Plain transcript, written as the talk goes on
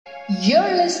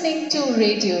You're listening to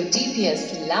Radio DPS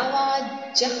Lala,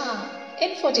 जहां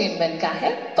infotainment का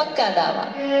है पक्का दावा।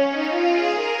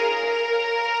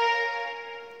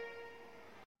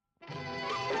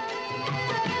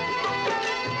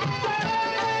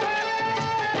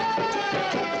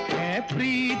 है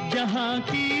प्रीत जहां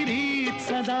की रीत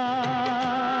सदा,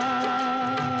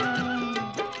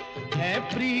 है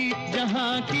प्रीत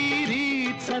जहां की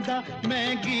रीत सदा, मैं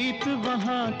गीत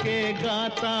वहां के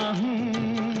गाता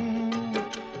हूँ।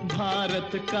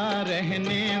 भारत का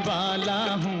रहने वाला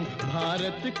हूँ,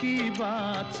 भारत की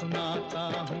बात सुनाता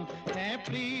हूँ, है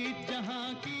प्रीत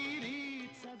जहां की रीत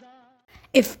सदा।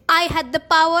 If I had the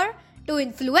power to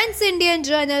influence Indian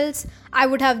journals, I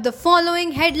would have the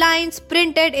following headlines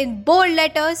printed in bold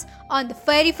letters on the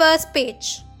very first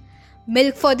page.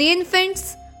 Milk for the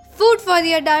infants, food for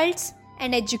the adults,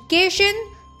 and education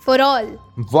for all.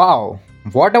 Wow,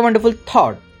 what a wonderful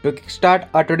thought to kickstart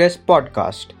our today's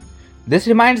podcast. This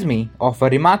reminds me of a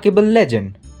remarkable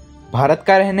legend. Bharat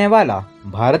का रहने वाला,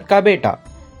 भारत का बेटा,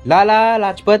 लाला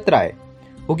लाजपत राय,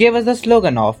 who gave us the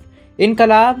slogan of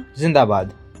Inquilab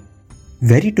Zindabad.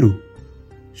 Very true.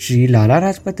 Shri Lala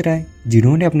Lajpat Rai,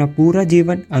 जिन्होंने अपना पूरा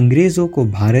जीवन अंग्रेजों को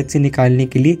भारत से निकालने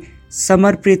के लिए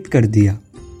समर्पित कर दिया।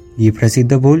 ये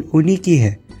प्रसिद्ध बोल उन्हीं की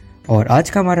है और आज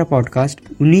का हमारा पॉडकास्ट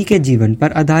उन्हीं के जीवन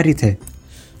पर आधारित है।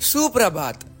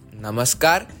 सुप्रभात,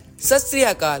 नमस्कार, सत श्री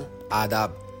अकाल,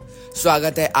 आदाब।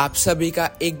 स्वागत है आप सभी का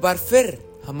एक बार फिर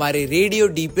हमारे रेडियो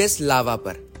डीपीएस लावा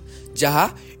पर, जहां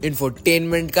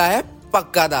इंफोटेनमेंट का है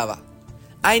पक्का दावा।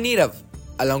 आई Nirav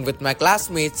along with my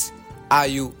classmates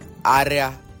आयु, आर्या,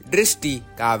 दृष्टि,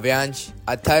 काव्यांश,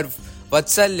 अथर्व,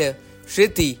 वत्सल्य,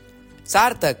 श्रुति,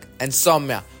 सार्थक and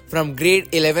Saumya from grade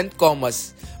 11th commerce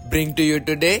bring to you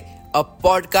today a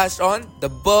podcast on the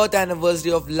birth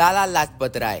anniversary of Lala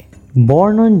Lajpat Rai.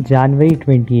 Born on January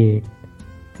 28,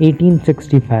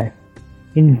 1865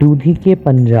 in Dudhi,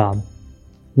 Punjab,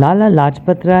 Lala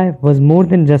Lajpat Rai was more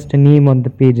than just a name on the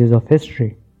pages of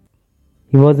history.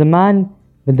 He was a man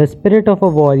with the spirit of a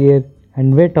warrior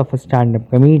and wit of a stand-up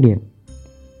comedian.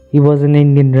 He was an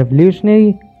Indian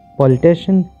revolutionary,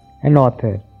 politician, and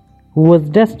author who was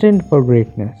destined for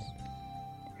greatness.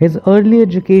 His early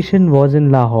education was in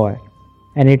Lahore,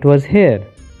 and it was here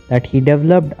that he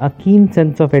developed a keen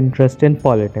sense of interest in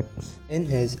politics. In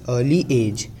his early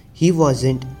age, he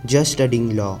wasn't just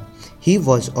studying law, he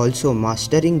was also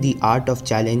mastering the art of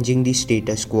challenging the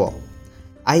status quo.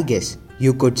 I guess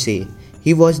you could say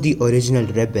he was the original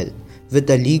rebel with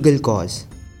a legal cause.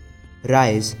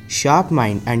 Rai's sharp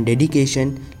mind and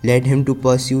dedication led him to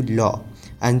pursue law,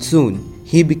 and soon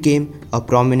he became a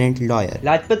prominent lawyer.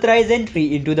 Lajpat Rai's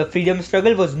entry into the freedom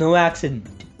struggle was no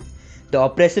accident. The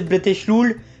oppressive British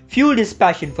rule fueled his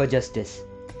passion for justice.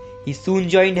 He soon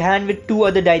joined hand with two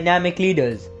other dynamic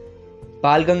leaders,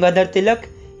 Bal Gangadhar Tilak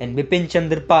and Bipin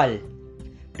Chandra Pal.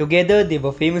 Together they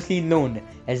were famously known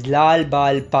as Lal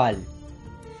Bal Pal.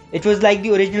 It was like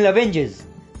the original Avengers,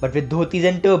 but with dhotis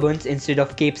and turbans instead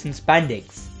of capes and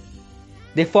spandex.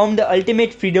 They formed the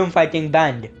ultimate freedom fighting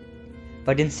band,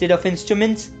 but instead of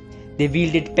instruments, they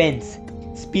wielded pens,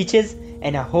 speeches,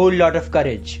 and a whole lot of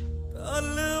courage.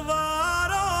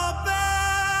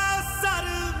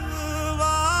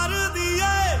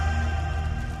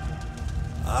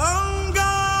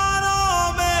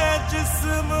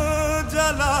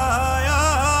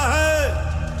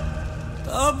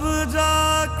 अब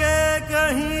जाके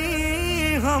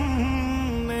कहीं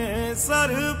हमने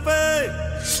sir पे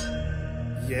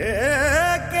ये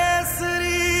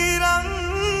केसरी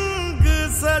रंग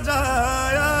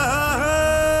सजाया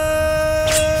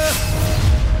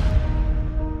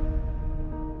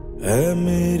है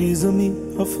मेरी ज़मीं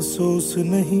अफसोस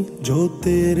नहीं जो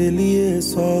तेरे लिए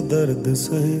 100 दर्द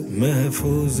सहे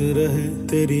महफूज रहे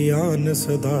तेरी आन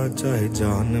सदा चाहे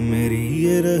जान मेरी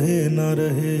ये रहे ना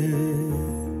रहे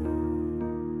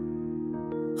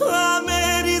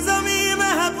मेरी ज़मीं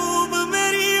महबूब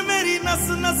मेरी नस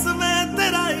नस में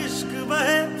तेरा इश्क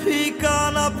बहे फीका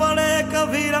ना पड़े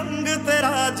कभी रंग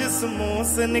तेरा जिस्मों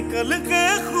से निकल के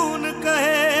खून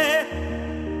कहे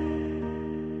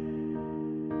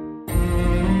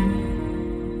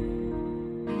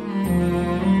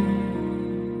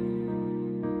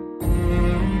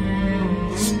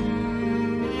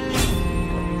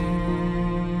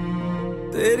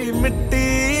तेरी मिट्टी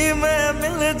में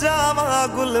मिल जावा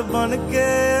गुल बन के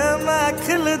मैं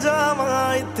खिल जावा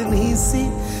इतनी सी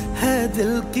है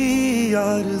दिल की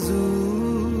आरज़ू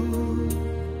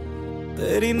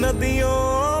तेरी नदियों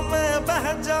में बह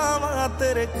जावा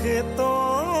तेरे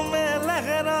खेतों में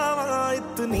लहरावा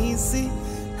इतनी सी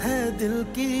है दिल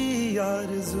की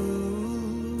आरज़ू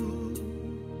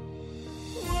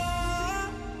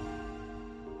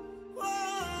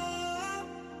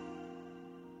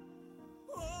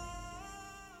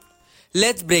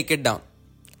Let's break it down.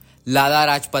 Lala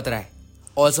Lajpat Rai,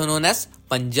 also known as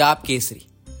Punjab Kesari,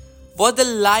 was the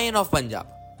lion of Punjab,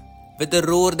 with a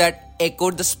roar that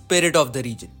echoed the spirit of the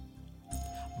region.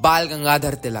 Bal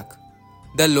Gangadhar Tilak,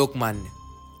 the Lokmanya,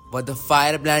 was the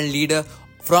firebrand leader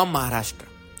from Maharashtra,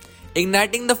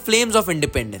 igniting the flames of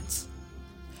independence.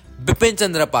 Bipin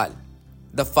Chandra Pal,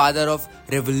 the father of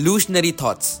revolutionary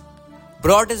thoughts,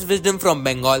 brought his wisdom from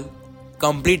Bengal,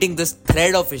 completing this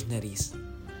thread of visionaries.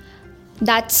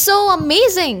 That's so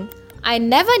amazing! I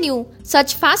never knew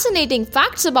such fascinating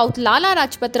facts about Lala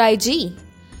Lajpat Rai ji.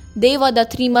 They were the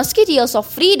three musketeers of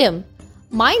freedom,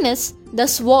 minus the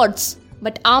swords,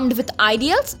 but armed with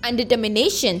ideals and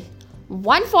determination,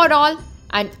 one for all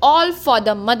and all for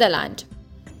the motherland.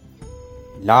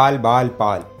 Lal Bal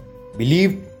Pal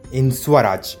believed in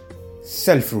Swaraj,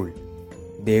 self-rule.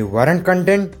 They weren't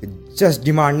content with just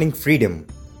demanding freedom.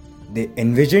 They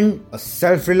envisioned a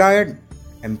self-reliant,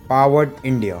 empowered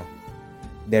India.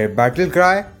 Their battle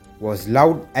cry was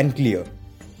loud and clear,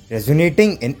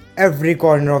 resonating in every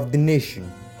corner of the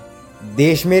nation.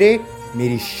 Desh mere,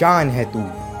 meri shaan hai tu,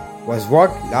 was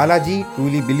what Lala ji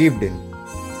truly believed in.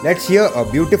 Let's hear a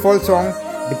beautiful song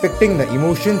depicting the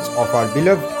emotions of our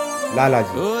beloved Lala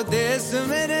ji. ओ देश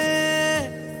मेरे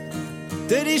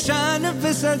तेरी शान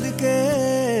पे सदके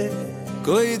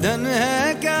कोई धन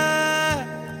है क्या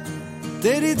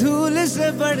तेरी धूल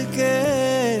से बढ़ के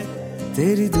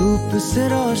तेरी धूप से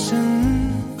रोशन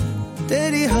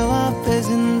तेरी हवा पे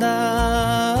जिंदा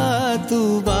तू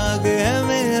बाग है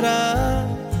मेरा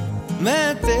मैं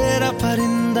तेरा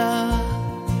परिंदा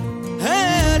है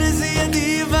अर्ज़ ये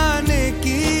दीवाने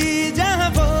की जहाँ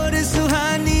बोर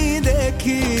सुहानी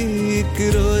देखी एक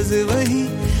रोज वही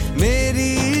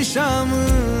मेरी शाम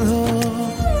हो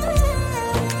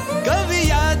कभी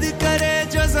याद करे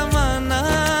जो जमाना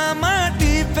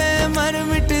माटी पे मर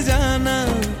मिट जाना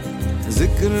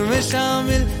जिक्र में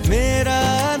शामिल मेरा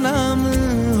नाम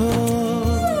हो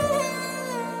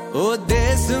ओ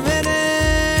देश मेरे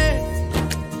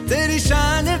तेरी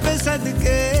शान पे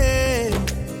सदके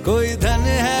कोई धन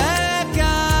है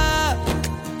क्या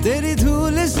तेरी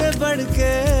धूल से बढ़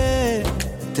के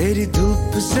तेरी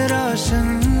धूप से रोशन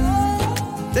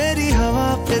तेरी हवा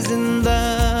पे जिंदा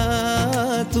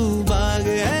तू बाग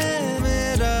है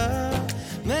मेरा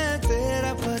मैं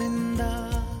तेरा परिंदा.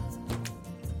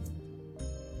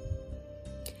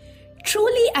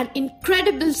 Truly an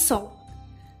incredible song.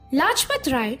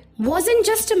 Lajpat Rai wasn't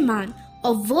just a man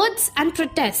of words and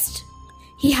protest.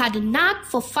 He had a knack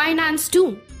for finance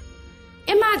too.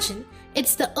 Imagine,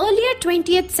 it's the earlier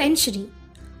 20th century,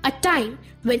 a time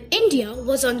when India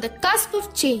was on the cusp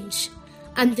of change,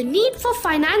 and the need for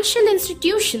financial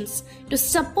institutions to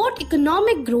support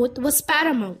economic growth was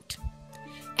paramount.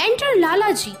 Enter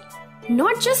Lalaji,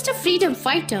 not just a freedom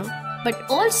fighter, but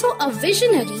also a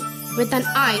visionary with an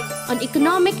eye on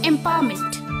economic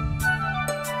empowerment.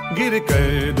 गिर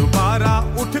कर दोबारा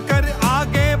उठकर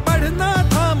आगे बढ़ना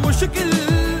था मुश्किल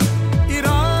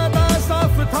इरादा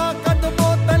साफ था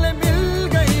कदमों तले मिल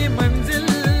गई मंजिल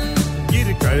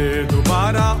गिर कर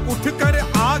दोबारा उठकर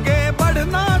आगे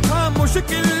बढ़ना था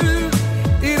मुश्किल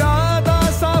इरादा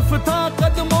साफ था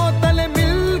कदमों तले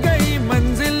मिल गई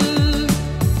मंजिल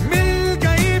मिल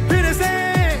गई फिर से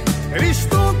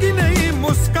रिश्तों की नई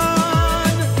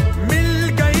मुस्कान मिल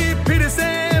गई फिर से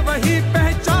वही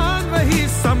पहचान वही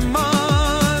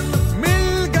सम्मान मिल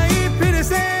गई फिर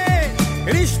से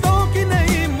रिश्तों की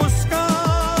नई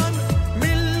मुस्कान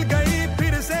मिल गई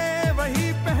फिर से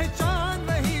वही पहचान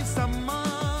वही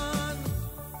सम्मान.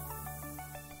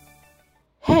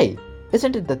 Hey,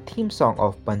 isn't it the theme song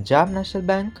of Punjab National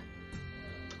Bank?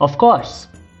 Of course,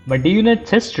 but do you know its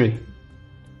history?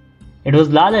 It was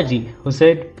Lalaji who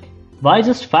said, "Why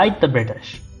just fight the British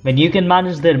when you can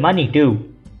manage their money too?"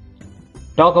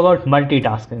 Talk about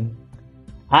multitasking.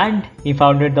 And he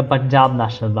founded the Punjab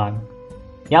National Bank.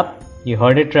 Yup, you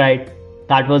heard it right.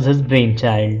 That was his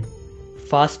brainchild.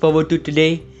 Fast forward to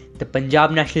today, the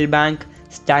Punjab National Bank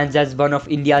stands as one of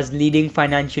India's leading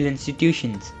financial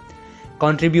institutions,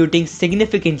 contributing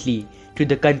significantly to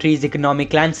the country's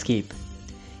economic landscape.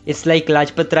 It's like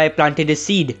Lajpat Rai planted a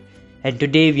seed, and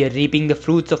today we are reaping the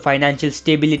fruits of financial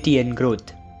stability and growth.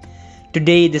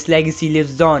 Today, this legacy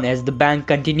lives on as the bank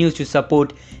continues to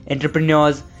support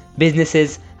entrepreneurs,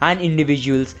 businesses, and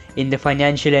individuals in the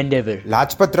financial endeavor.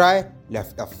 Lajpat Rai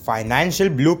left a financial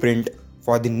blueprint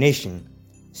for the nation.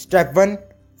 Step 1,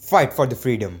 fight for the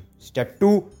freedom. Step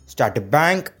 2, start a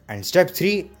bank. And step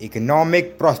 3,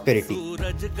 economic prosperity.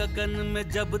 सूरज गगन में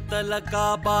जब तलक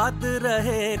आबाद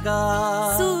रहेगा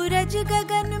सूरज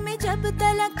गगन में जब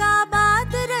तलक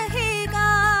आबाद रहेगा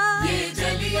ये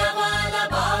जलियांवाला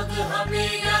बाग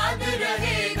हमें याद रहेगा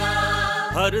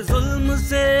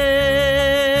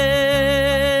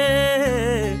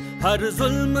हर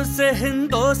जुल्म से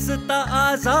हिंदोस्ता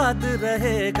आजाद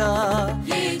रहेगा।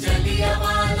 ये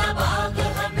जलियांवाला बाग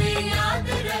हमें याद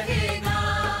रहेगा,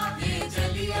 ये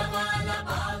जलियांवाला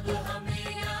बाग हमें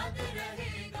याद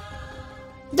रहेगा।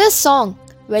 This song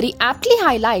very aptly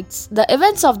highlights the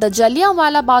events of the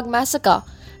Jallianwala Bagh massacre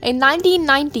in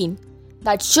 1919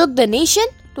 that shook the nation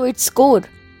to its core.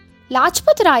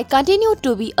 Lajpat Rai continued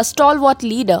to be a stalwart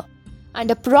leader and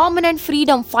a prominent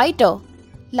freedom fighter.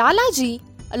 Lala ji,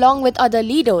 along with other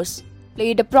leaders,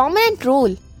 played a prominent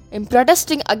role in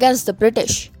protesting against the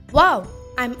British. Wow,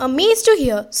 I'm amazed to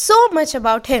hear so much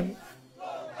about him.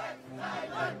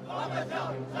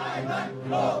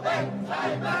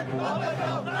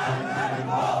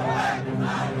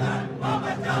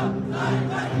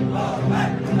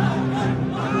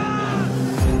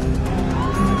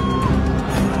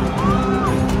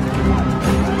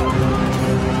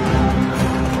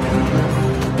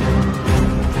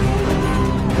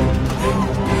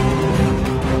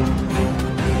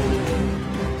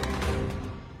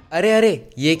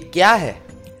 अरे ये क्या है?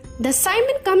 The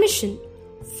Simon Commission,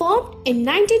 formed in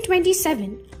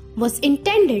 1927, was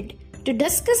intended to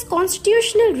discuss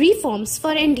constitutional reforms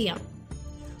for India.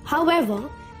 However,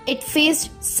 it faced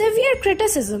severe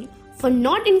criticism for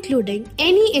not including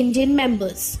any Indian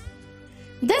members.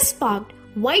 This sparked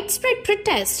widespread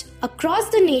protest across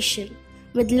the nation,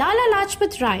 with Lala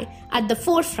Lajpat Rai at the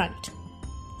forefront.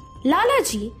 Lala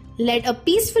ji led a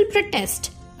peaceful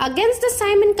protest against the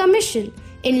Simon Commission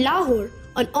in Lahore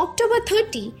on October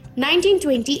 30,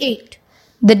 1928.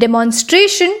 The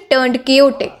demonstration turned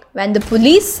chaotic when the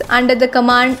police, under the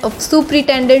command of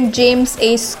Superintendent James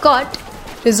A. Scott,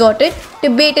 resorted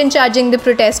to bait charging the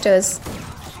protesters.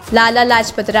 Lala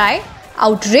Lajpat Rai,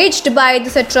 outraged by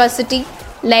this atrocity,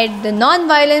 led the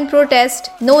non-violent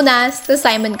protest known as the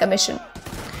Simon Commission.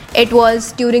 It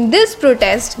was during this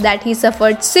protest that he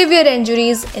suffered severe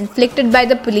injuries inflicted by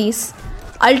the police,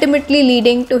 ultimately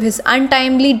leading to his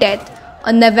untimely death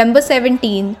on November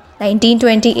 17,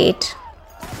 1928.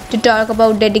 To talk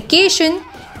about dedication,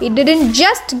 he didn't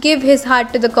just give his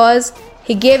heart to the cause,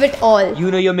 he gave it all.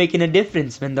 You know you're making a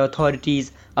difference when the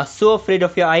authorities are so afraid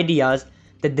of your ideas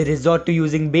that they resort to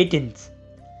using bait-ins.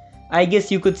 I guess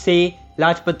you could say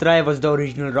Lajpat Rai was the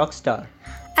original rock star.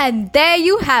 And there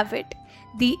you have it,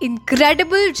 the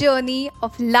incredible journey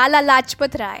of Lala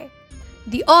Lajpat Rai,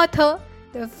 the author,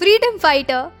 the freedom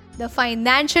fighter, the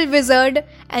financial wizard,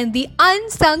 and the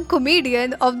unsung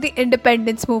comedian of the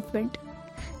independence movement.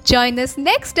 Join us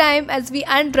next time as we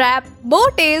unwrap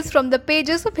more tales from the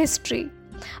pages of history.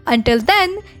 Until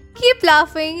then, keep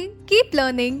laughing, keep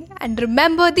learning, and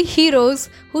remember the heroes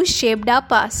who shaped our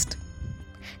past.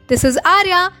 This is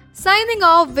Arya signing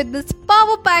off with this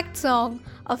power-packed song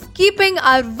of keeping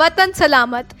our Watan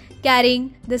Salamat,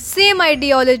 carrying the same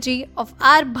ideology of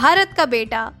our Bharat ka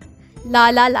beta,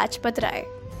 Lala Lajpat Rai.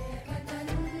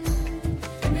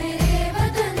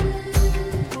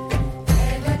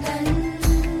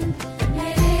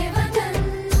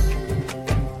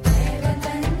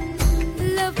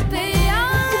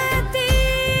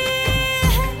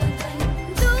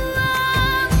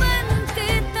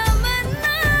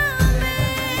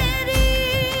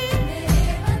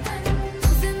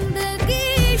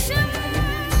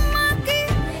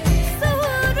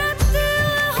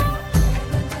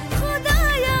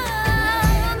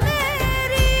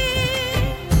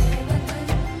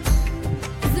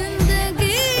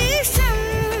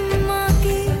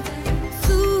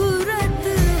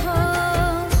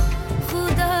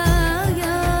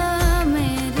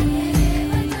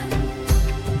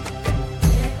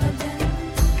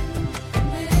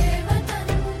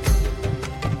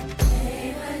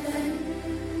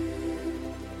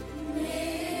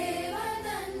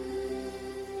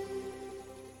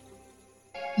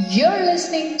 You're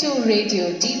listening to Radio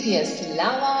DPS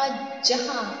Lava,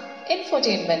 जहां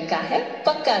infotainment का है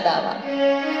पक्का दावा।